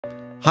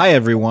Hi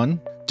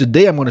everyone,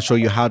 today I'm going to show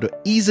you how to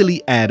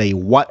easily add a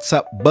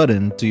WhatsApp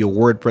button to your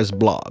WordPress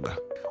blog.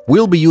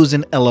 We'll be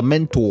using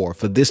Elementor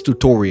for this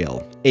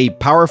tutorial, a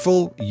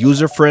powerful,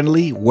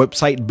 user-friendly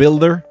website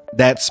builder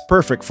that's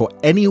perfect for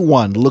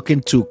anyone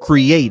looking to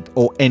create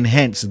or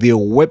enhance their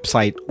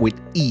website with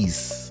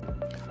ease.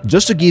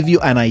 Just to give you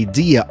an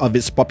idea of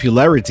its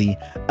popularity,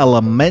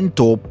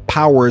 Elementor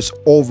powers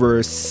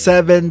over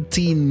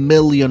 17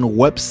 million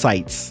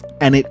websites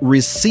and it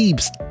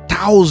receives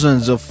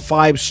thousands of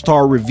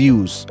 5-star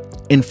reviews.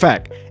 In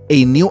fact,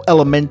 a new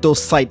Elementor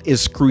site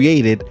is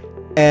created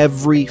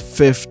every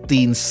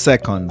 15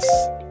 seconds.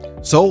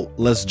 So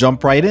let's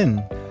jump right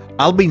in.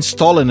 I'll be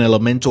installing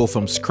Elementor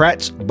from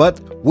scratch,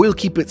 but we'll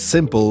keep it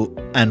simple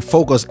and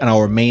focus on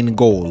our main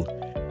goal,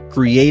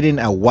 creating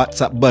a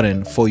WhatsApp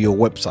button for your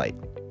website.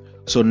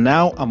 So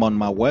now I'm on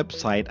my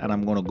website and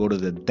I'm going to go to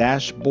the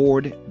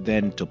dashboard,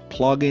 then to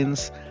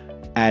plugins,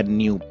 add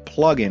new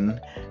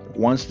plugin.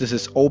 Once this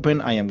is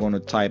open, I am going to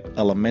type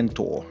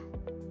Elementor.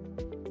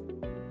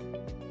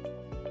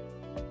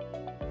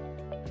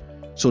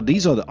 So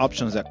these are the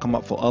options that come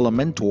up for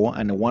Elementor,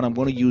 and the one I'm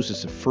going to use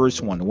is the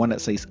first one, the one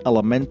that says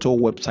Elementor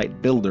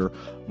Website Builder,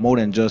 more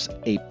than just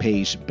a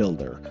page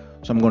builder.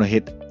 So I'm going to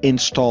hit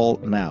install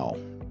now.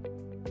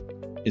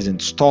 It's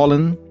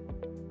installing,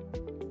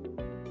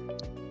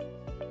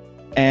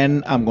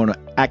 and I'm going to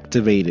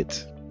activate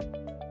it.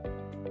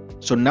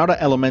 So now that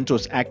Elementor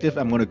is active,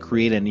 I'm going to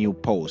create a new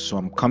post. So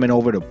I'm coming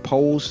over to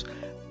post,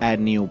 add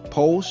new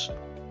post,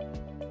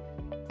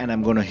 and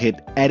I'm going to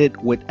hit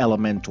edit with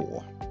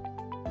Elementor.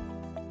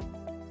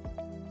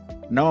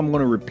 Now I'm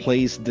going to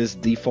replace this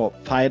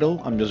default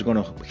title. I'm just going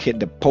to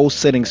hit the post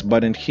settings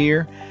button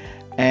here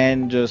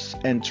and just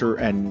enter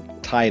and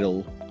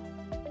title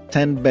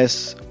 10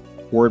 best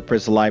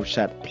WordPress live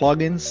chat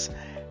plugins,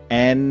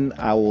 and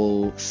I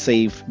will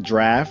save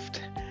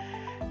draft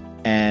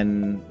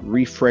and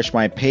refresh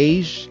my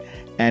page,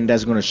 and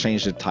that's going to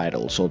change the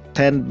title. So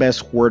 10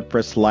 best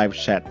WordPress live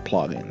chat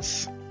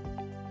plugins.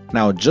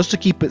 Now, just to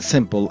keep it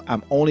simple,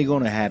 I'm only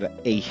going to add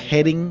a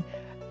heading,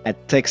 a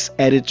text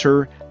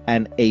editor,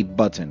 and a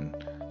button.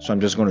 So I'm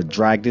just going to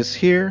drag this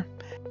here,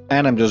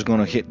 and I'm just going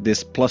to hit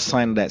this plus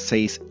sign that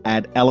says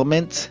add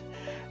element.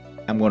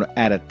 I'm going to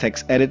add a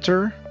text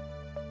editor.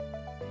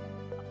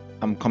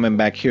 I'm coming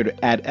back here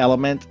to add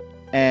element,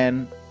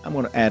 and I'm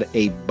going to add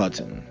a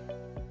button.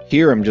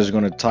 Here I'm just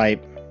going to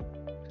type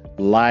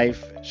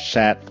live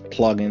chat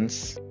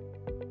plugins.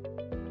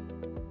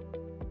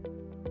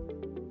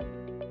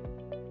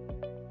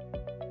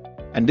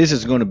 And this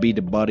is going to be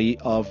the body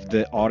of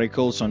the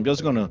article. So I'm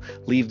just going to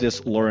leave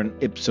this lorem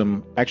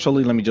ipsum.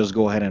 Actually, let me just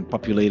go ahead and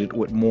populate it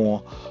with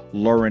more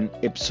lorem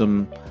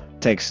ipsum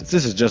text.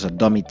 This is just a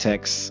dummy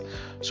text.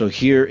 So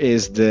here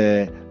is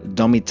the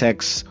dummy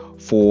text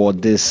for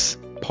this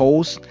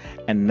post.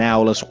 And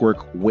now let's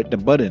work with the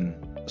button.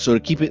 So to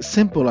keep it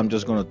simple, I'm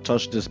just going to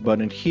touch this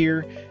button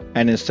here,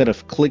 and instead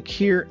of click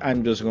here,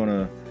 I'm just going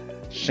to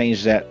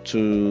change that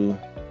to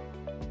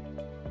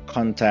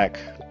contact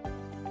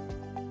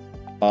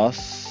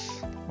us.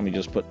 Let me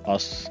just put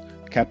us,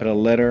 capital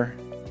letter,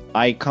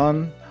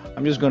 icon.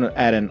 I'm just going to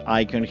add an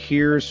icon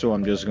here, so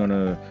I'm just going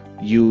to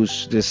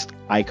use this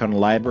icon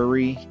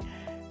library,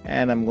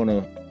 and I'm going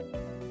to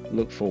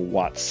look for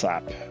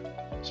WhatsApp.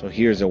 So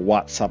here's a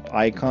WhatsApp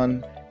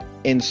icon.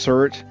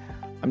 Insert.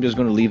 I'm just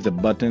going to leave the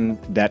button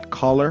that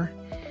color,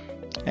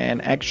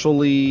 and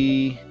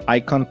actually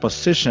icon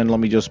position, let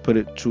me just put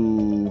it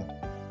to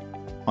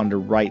on the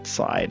right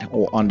side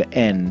or on the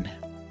end.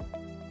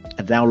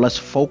 And now let's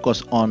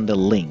focus on the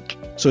link.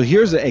 So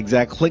here's the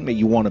exact link that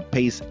you want to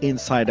paste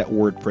inside that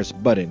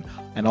WordPress button,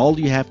 and all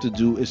you have to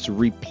do is to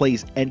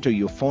replace, enter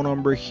your phone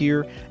number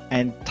here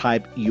and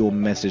type your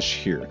message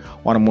here.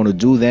 What I'm going to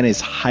do then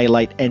is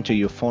highlight, enter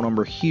your phone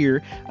number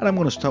here, and I'm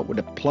going to start with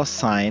a plus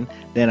sign.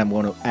 Then I'm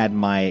going to add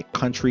my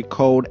country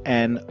code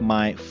and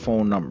my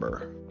phone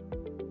number.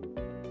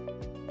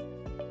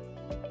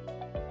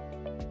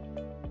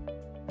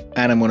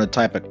 And I'm going to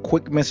type a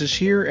quick message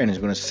here, and it's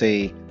going to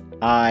say,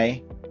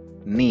 I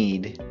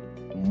need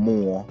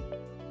more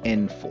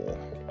info.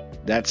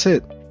 That's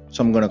it.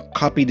 So I'm going to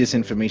copy this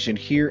information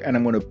here, and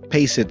I'm going to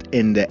paste it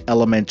in the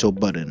Elementor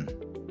button.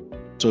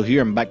 So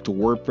here I'm back to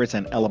WordPress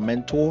and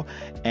Elementor,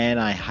 and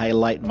I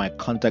highlight my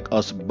contact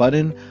us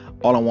button.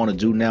 All I want to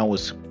do now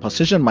is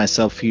position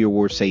myself here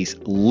where it says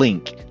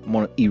link. I'm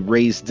going to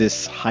erase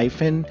this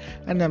hyphen,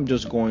 and I'm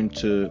just going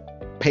to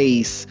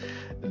paste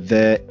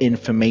the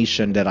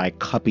information that I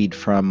copied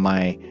from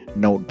my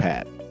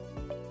notepad.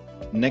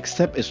 Next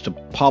step is to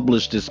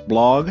publish this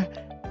blog,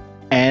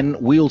 and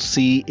we'll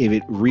see if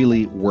it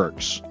really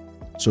works.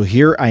 So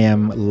here I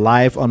am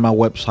live on my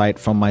website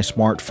from my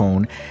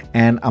smartphone,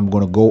 and I'm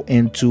going to go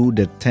into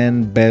the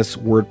 10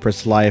 best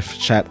WordPress live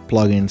chat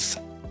plugins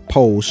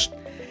post.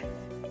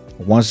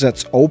 Once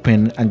that's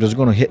open, I'm just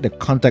going to hit the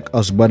contact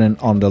us button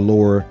on the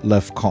lower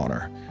left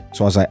corner.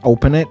 So as I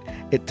open it,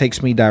 it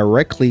takes me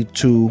directly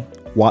to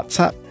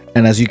WhatsApp.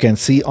 And as you can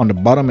see on the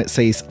bottom, it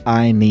says,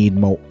 I need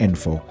more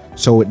info.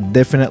 So it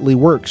definitely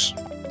works.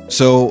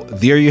 So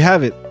there you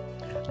have it.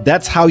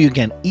 That's how you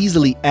can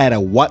easily add a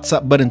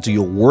WhatsApp button to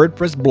your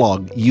WordPress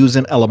blog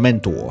using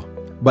Elementor.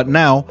 But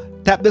now,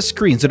 tap the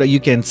screen so that you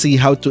can see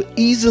how to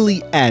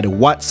easily add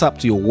WhatsApp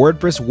to your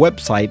WordPress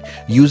website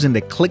using the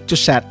Click to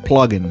Chat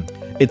plugin.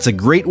 It's a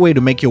great way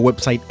to make your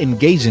website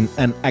engaging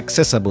and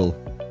accessible.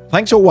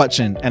 Thanks for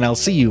watching, and I'll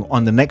see you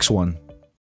on the next one.